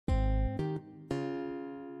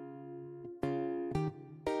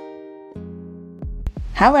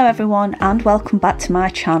Hello everyone and welcome back to my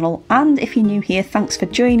channel, and if you're new here, thanks for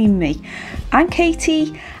joining me. I'm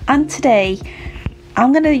Katie and today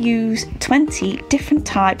I'm going to use 20 different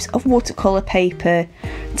types of watercolour paper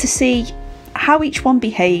to see how each one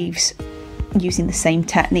behaves using the same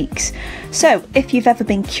techniques. So if you've ever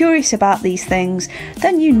been curious about these things,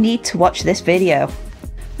 then you need to watch this video.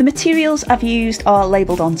 The materials I've used are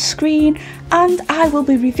labelled on screen, and I will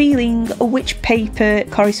be revealing which paper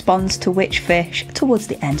corresponds to which fish towards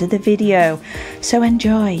the end of the video, so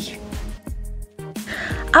enjoy!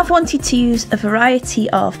 I've wanted to use a variety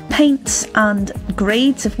of paints and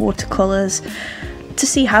grades of watercolours to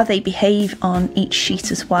see how they behave on each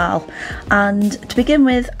sheet as well. And to begin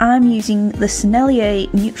with, I'm using the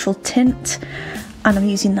Sennelier neutral tint, and I'm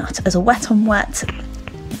using that as a wet on wet,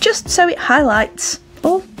 just so it highlights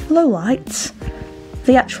or lowlights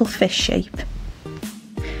the actual fish shape.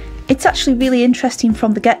 It's actually really interesting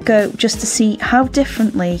from the get-go just to see how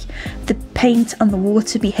differently the paint and the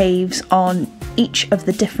water behaves on each of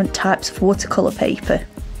the different types of watercolour paper.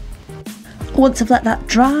 Once I've let that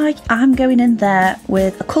dry, I'm going in there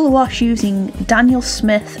with a colour wash using Daniel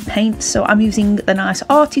Smith paints, so I'm using the nice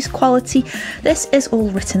artist quality. This is all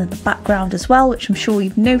written in the background as well, which I'm sure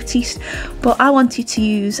you've noticed, but I wanted to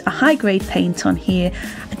use a high grade paint on here,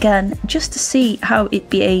 again, just to see how it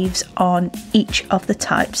behaves on each of the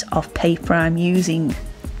types of paper I'm using.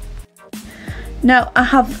 Now, I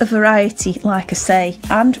have a variety, like I say,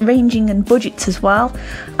 and ranging in budgets as well.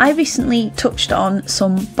 I recently touched on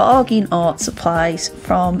some bargain art supplies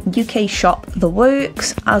from UK shop The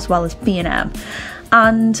Works as well as B&M,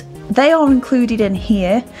 and they are included in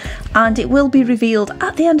here, and it will be revealed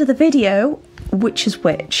at the end of the video which is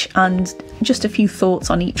which, and just a few thoughts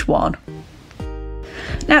on each one.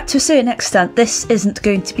 Now, to a certain extent, this isn't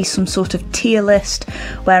going to be some sort of tier list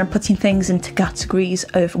where I'm putting things into categories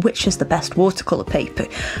of which is the best watercolour paper.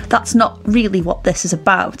 That's not really what this is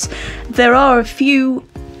about. There are a few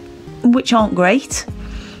which aren't great,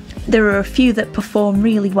 there are a few that perform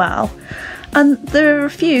really well, and there are a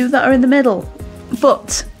few that are in the middle.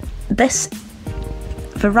 But this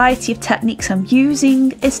variety of techniques I'm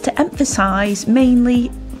using is to emphasise mainly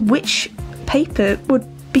which paper would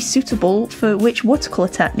be suitable for which watercolour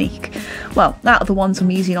technique. Well, out of the ones I'm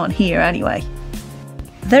using on here anyway.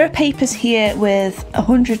 There are papers here with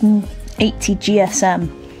 180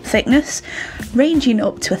 GSM thickness, ranging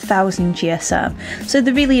up to 1000 GSM, so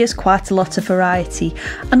there really is quite a lot of variety.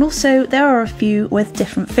 And also there are a few with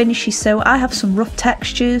different finishes, so I have some rough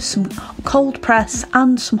textures, some cold press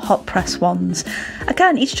and some hot press ones.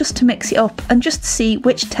 Again, it's just to mix it up and just to see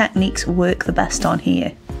which techniques work the best on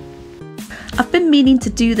here. I've been meaning to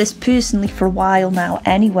do this personally for a while now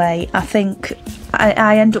anyway. I think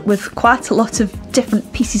I end up with quite a lot of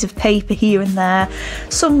different pieces of paper here and there,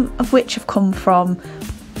 some of which have come from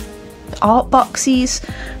art boxes,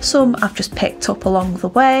 some I've just picked up along the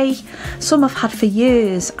way, some I've had for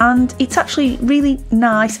years, and it's actually really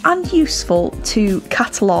nice and useful to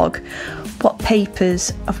catalogue what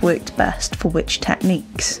papers have worked best for which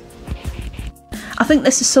techniques. I think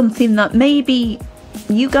this is something that maybe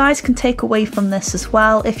you guys can take away from this as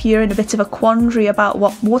well if you're in a bit of a quandary about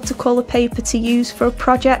what watercolour paper to use for a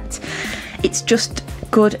project. It's just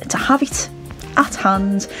good to have it at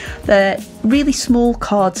hand. They're really small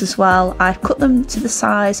cards as well. I've cut them to the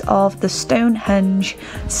size of the Stonehenge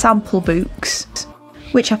sample books,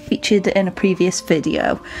 which I've featured in a previous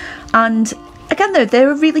video. And again though,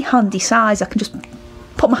 they're a really handy size. I can just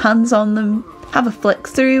put my hands on them, have a flick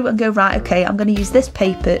through and go, right, okay, I'm going to use this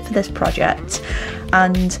paper for this project,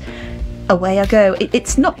 and away I go.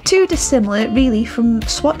 It's not too dissimilar really from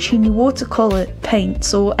swatching your watercolour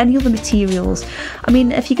paints or any other materials. I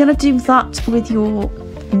mean, if you're going to do that with your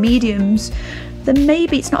mediums, then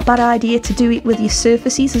maybe it's not a bad idea to do it with your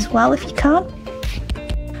surfaces as well if you can.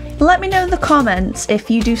 Let me know in the comments if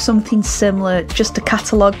you do something similar just to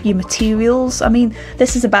catalogue your materials. I mean,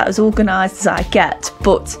 this is about as organised as I get,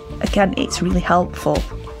 but again, it's really helpful.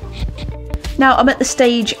 Now I'm at the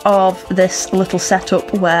stage of this little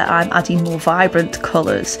setup where I'm adding more vibrant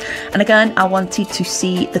colours, and again I wanted to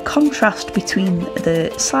see the contrast between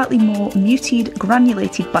the slightly more muted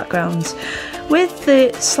granulated backgrounds with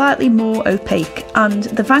the slightly more opaque, and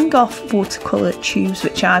the Van Gogh watercolour tubes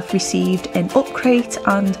which I've received in Upcrate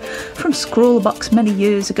and from Scrawlbox many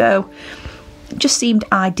years ago just seemed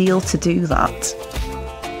ideal to do that.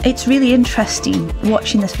 It's really interesting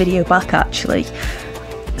watching this video back actually,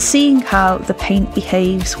 seeing how the paint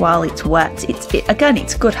behaves while it's wet. Again,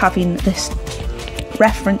 it's good having this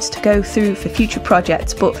reference to go through for future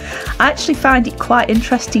projects, but I actually find it quite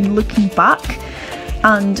interesting looking back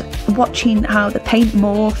and watching how the paint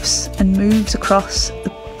morphs and moves across the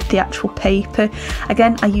the actual paper.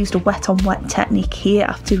 Again, I used a wet on wet technique here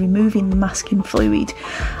after removing the masking fluid,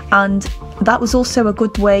 and that was also a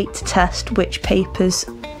good way to test which papers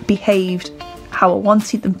behaved how I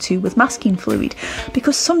wanted them to with masking fluid,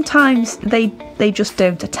 because sometimes they just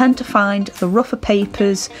don't. I tend to find the rougher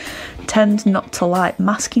papers tend not to like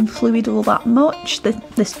masking fluid all that much.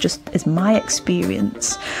 This just is my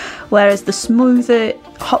experience, whereas the smoother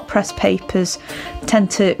hot press papers tend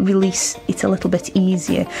to release it a little bit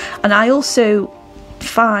easier. And I also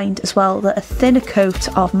find as well that a thinner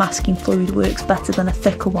coat of masking fluid works better than a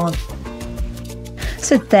thicker one.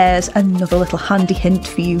 So there's another little handy hint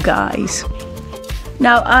for you guys.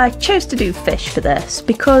 Now, I chose to do fish for this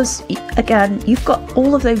because, again, you've got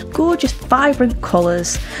all of those gorgeous vibrant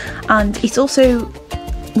colours, and it also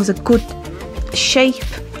was a good shape,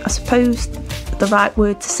 I suppose the right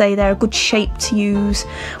word to say there, a good shape to use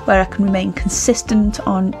where I can remain consistent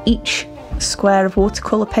on each square of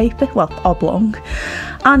watercolour paper, well, oblong,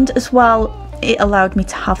 and as well it allowed me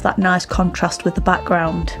to have that nice contrast with the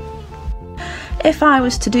background. If I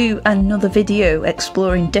was to do another video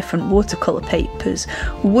exploring different watercolour papers,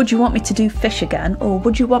 would you want me to do fish again, or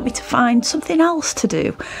would you want me to find something else to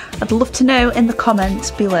do? I'd love to know in the comments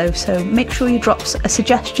below, so make sure you drop a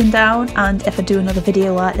suggestion down, and if I do another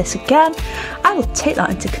video like this again, I will take that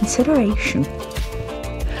into consideration.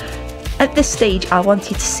 At this stage, I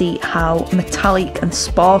wanted to see how metallic and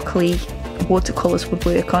sparkly watercolours would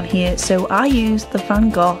work on here, so I used the Van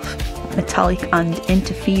Gogh Metallic and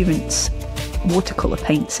Interference watercolour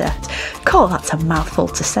paint set. God, that's a mouthful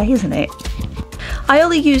to say, isn't it? I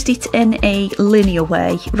only used it in a linear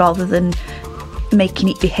way rather than making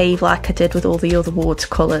it behave like I did with all the other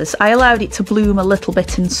watercolours. I allowed it to bloom a little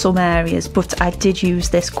bit in some areas, but I did use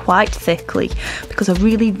this quite thickly because I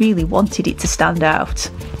really wanted it to stand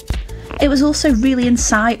out. It was also really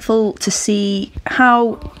insightful to see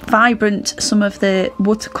how vibrant some of the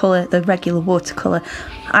watercolour, the regular watercolour,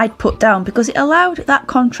 I'd put down, because it allowed that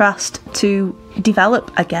contrast to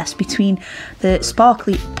develop, I guess, between the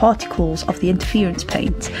sparkly particles of the interference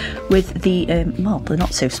paint with the, well, the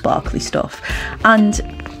not so sparkly stuff. And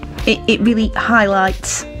it really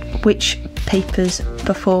highlights which papers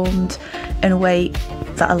performed in a way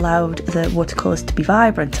that allowed the watercolours to be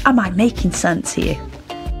vibrant. Am I making sense here?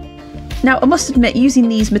 Now, I must admit, using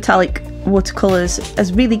these metallic watercolours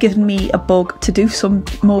has really given me a bug to do some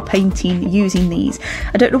more painting using these.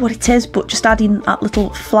 I don't know what it is, but just adding that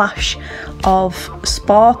little flash of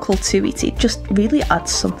sparkle to it, it just really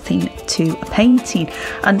adds something to a painting.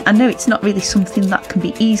 And I know it's not really something that can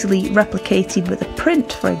be easily replicated with a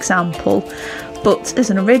print, for example, but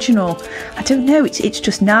as an original, I don't know, it's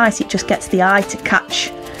just nice. It just gets the eye to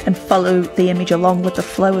catch and follow the image along with the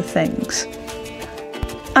flow of things.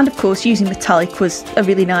 And of course, using metallic was a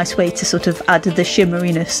really nice way to sort of add the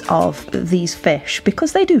shimmeriness of these fish,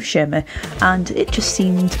 because they do shimmer, and it just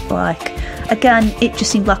seemed like, again, it just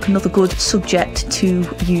seemed like another good subject to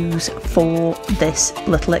use for this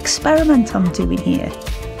little experiment I'm doing here.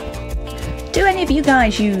 Do any of you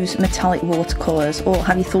guys use metallic watercolours, or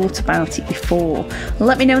have you thought about it before?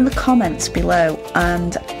 Let me know in the comments below.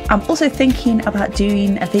 And I'm also thinking about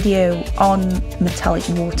doing a video on metallic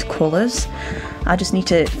watercolours. I just need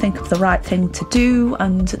to think of the right thing to do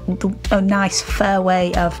and a nice fair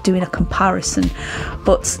way of doing a comparison.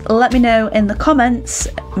 But let me know in the comments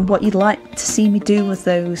what you'd like to see me do with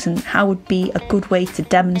those, and how would be a good way to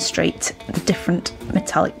demonstrate the different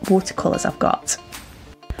metallic watercolours I've got.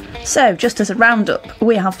 So, just as a roundup,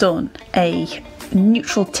 we have done a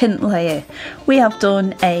neutral tint layer, we have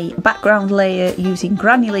done a background layer using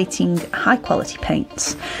granulating high quality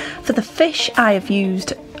paints. For the fish, I have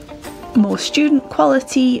used more student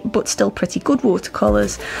quality but still pretty good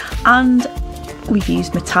watercolours, and we've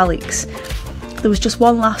used metallics. There was just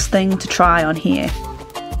one last thing to try on here,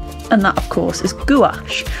 and that of course is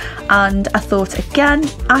gouache. And I thought, again,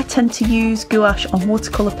 I tend to use gouache on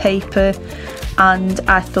watercolour paper, and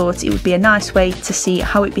I thought it would be a nice way to see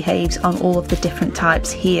how it behaves on all of the different types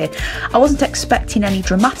here. I wasn't expecting any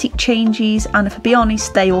dramatic changes, and if I be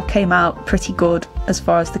honest, they all came out pretty good as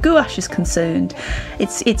far as the gouache is concerned.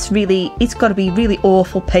 It's got to be really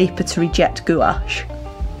awful paper to reject gouache.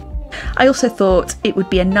 I also thought it would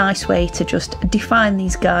be a nice way to just define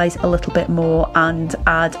these guys a little bit more and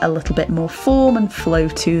add a little bit more form and flow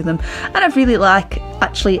to them, and I really like,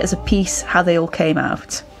 actually, as a piece, how they all came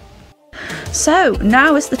out. So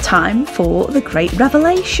now is the time for the great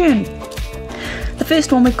revelation. The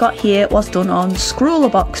first one we've got here was done on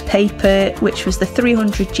scroller box paper, which was the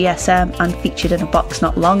 300 GSM and featured in a box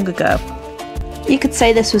not long ago. You could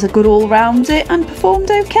say this was a good all-rounder and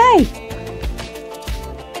performed okay.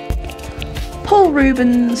 Paul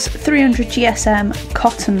Rubens 300 GSM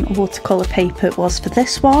cotton watercolour paper was for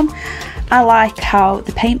this one. I like how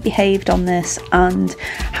the paint behaved on this and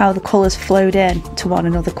how the colours flowed in to one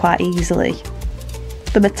another quite easily.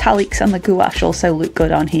 The metallics and the gouache also look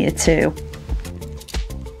good on here too.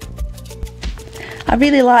 I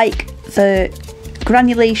really like the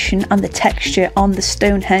granulation and the texture on the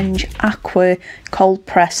Stonehenge Aqua Cold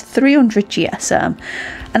Press 300 GSM,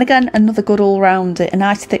 and again another good all-rounder, a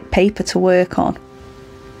nice thick paper to work on.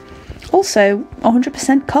 Also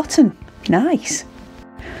 100% cotton, nice.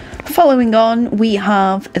 Following on, we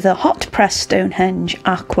have the Hot Press Stonehenge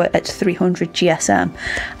Aqua at 300 GSM,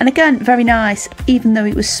 and again very nice. Even though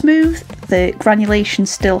it was smooth, the granulation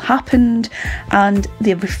still happened and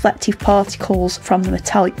the reflective particles from the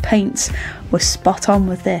metallic paints were spot on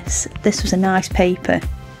with this. This was a nice paper.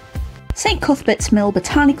 St Cuthbert's Mill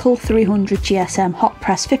Botanical 300 GSM Hot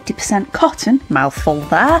Press 50% Cotton, mouthful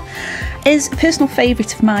there, is a personal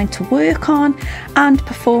favourite of mine to work on and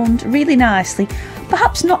performed really nicely.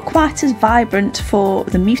 Perhaps not quite as vibrant for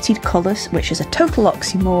the muted colours, which is a total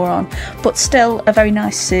oxymoron, but still a very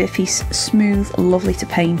nice surface, smooth, lovely to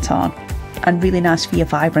paint on, and really nice for your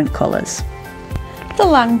vibrant colours. The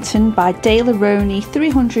Langton by De La Roni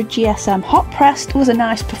 300 GSM Hot Pressed was a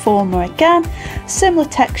nice performer again, similar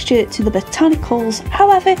texture to the Botanicals,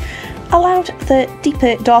 however allowed the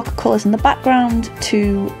deeper, darker colours in the background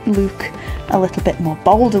to look a little bit more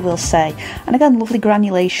bolder, we'll say, and again lovely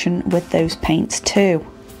granulation with those paints too.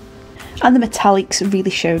 And the metallics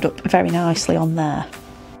really showed up very nicely on there.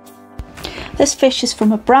 This fish is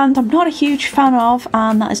from a brand I'm not a huge fan of,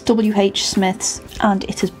 and that is WH Smith's, and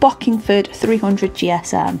it is Bockingford 300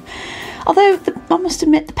 GSM. Although I must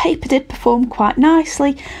admit the paper did perform quite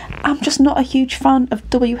nicely, I'm just not a huge fan of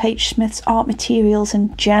WH Smith's art materials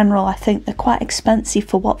in general. I think they're quite expensive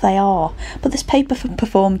for what they are, but this paper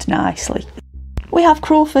performed nicely. We have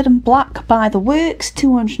Crawford and Black by The Works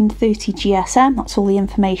 230 GSM, that's all the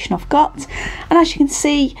information I've got, and as you can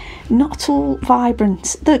see, not all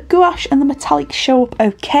vibrant. The gouache and the metallics show up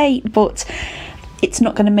okay, but it's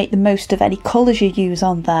not going to make the most of any colours you use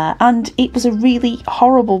on there, and it was a really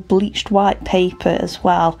horrible bleached white paper as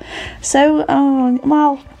well, so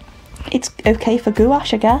well, it's okay for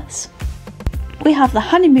gouache, I guess. We have the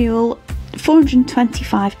Hahnemühle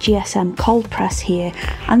 425 GSM cold press here,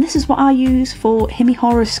 and this is what I use for Himi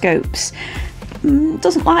horoscopes.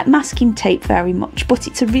 Doesn't like masking tape very much, but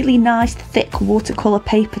it's a really nice thick watercolour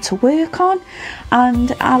paper to work on,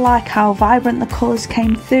 and I like how vibrant the colours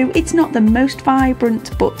came through. It's not the most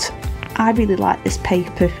vibrant, but I really like this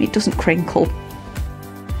paper, it doesn't crinkle.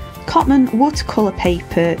 Cotman watercolour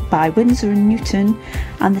paper by Winsor & Newton,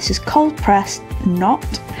 and this is cold pressed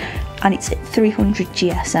knot, and it's at 300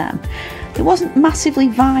 GSM. It wasn't massively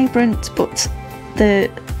vibrant, but the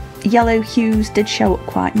yellow hues did show up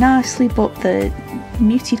quite nicely, but the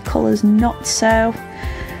muted colours not so.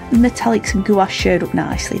 The metallics and gouache showed up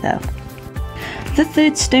nicely though. The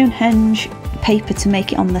third Stonehenge paper to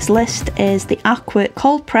make it on this list is the Aqua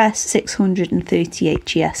Cold Press 638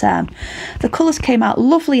 GSM. The colours came out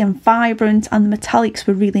lovely and vibrant, and the metallics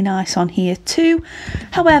were really nice on here too.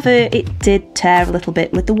 However, it did tear a little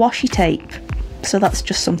bit with the washi tape, so that's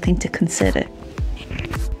just something to consider.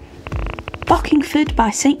 Bockingford by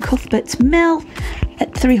St Cuthbert's Mill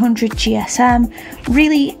at 300 GSM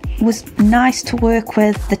really was nice to work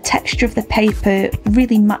with. The texture of the paper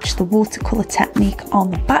really matched the watercolour technique on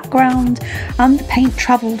the background, and the paint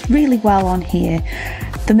travelled really well on here.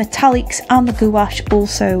 The metallics and the gouache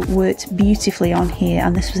also worked beautifully on here,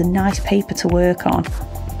 and this was a nice paper to work on.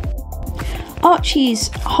 Archie's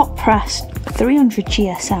Hot Press 300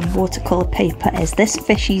 GSM watercolour paper is this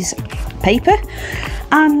fishy's paper,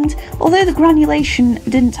 and although the granulation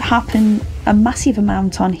didn't happen a massive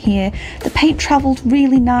amount on here, the paint travelled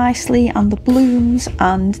really nicely, and the blooms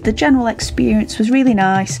and the general experience was really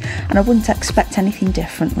nice, and I wouldn't expect anything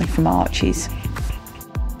differently from Archie's.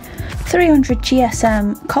 300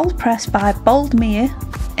 GSM cold press by Boldmere,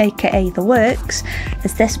 aka The Works,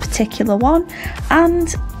 is this particular one,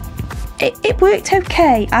 and it worked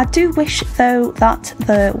okay. I do wish though that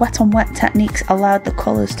the wet on wet techniques allowed the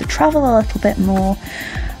colours to travel a little bit more.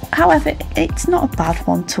 However, it's not a bad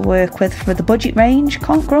one to work with for the budget range,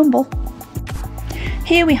 can't grumble.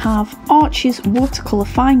 Here we have Archie's Watercolour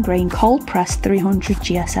Fine Grain Cold Press 300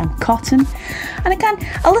 GSM Cotton, and again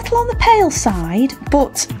a little on the pale side,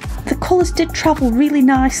 but the colours did travel really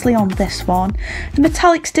nicely on this one. The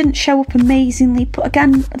metallics didn't show up amazingly, but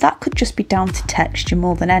again that could just be down to texture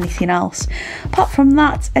more than anything else. Apart from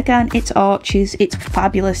that, again it's Archie's, it's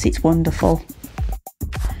fabulous, it's wonderful.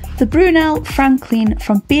 The Brunel Franklin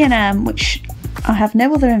from B&M, which I have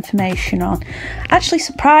no other information on. Actually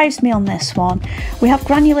surprised me on this one. We have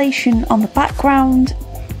granulation on the background.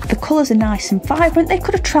 The colours are nice and vibrant. They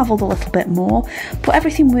could have travelled a little bit more, but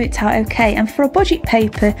everything worked out okay. And for a budget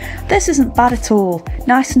paper, this isn't bad at all.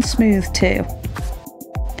 Nice and smooth too.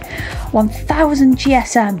 1000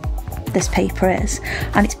 GSM this paper is,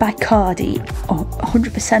 and it's by Cardi,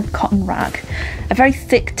 100% cotton rag. A very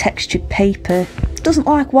thick textured paper. Doesn't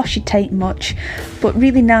like washi tape much, but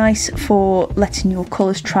really nice for letting your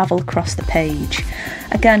colours travel across the page.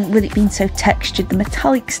 Again, with it being so textured, the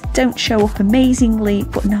metallics don't show up amazingly,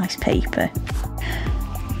 but nice paper.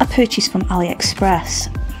 I purchased from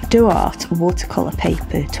AliExpress Duart watercolour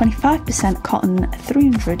paper, 25% cotton,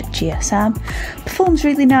 300 GSM. Performs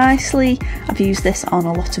really nicely. I've used this on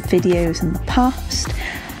a lot of videos in the past.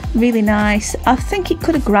 Really nice. I think it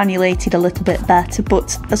could have granulated a little bit better,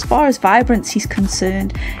 but as far as vibrancy is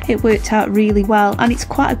concerned, it worked out really well, and it's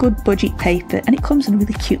quite a good budget paper, and it comes in a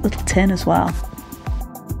really cute little tin as well.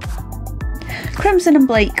 Crimson and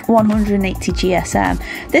Blake 180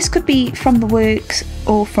 GSM. This could be from the works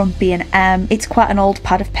or from B&M. It's quite an old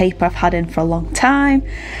pad of paper I've had in for a long time.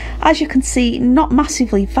 As you can see, not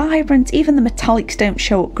massively vibrant. Even the metallics don't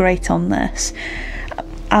show up great on this.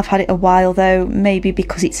 I've had it a while though, maybe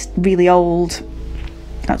because it's really old.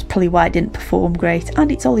 That's probably why it didn't perform great,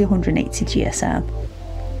 and it's only 180 GSM.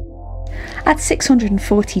 At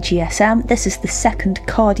 640 GSM, this is the second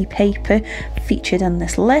Cardi paper featured on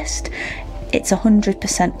this list. It's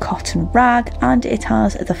 100% cotton rag, and it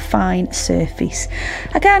has the fine surface.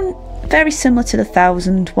 Again, very similar to the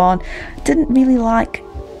 1000 one. Didn't really like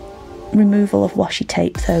removal of washi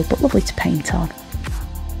tape though, but lovely to paint on.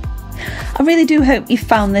 I really do hope you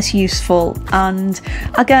found this useful, and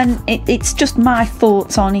again, it's just my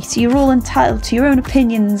thoughts on it. You're all entitled to your own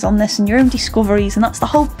opinions on this and your own discoveries, and that's the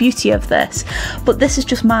whole beauty of this. But this is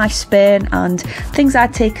just my spin and things I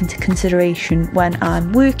take into consideration when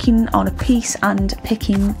I'm working on a piece and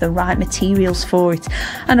picking the right materials for it.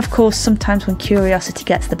 And of course, sometimes when curiosity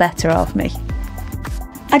gets the better of me.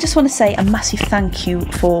 I just want to say a massive thank you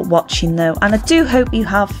for watching though, and I do hope you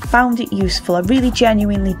have found it useful. I really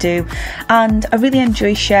genuinely do, and I really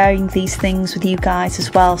enjoy sharing these things with you guys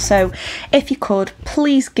as well. So if you could,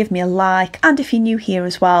 please give me a like, and if you're new here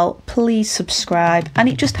as well, please subscribe, and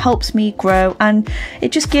it just helps me grow, and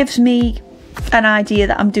it just gives me an idea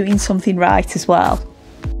that I'm doing something right as well.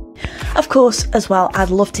 Of course, as well, I'd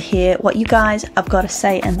love to hear what you guys have got to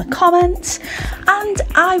say in the comments, and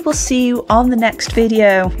I will see you on the next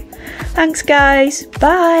video. Thanks guys,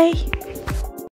 bye!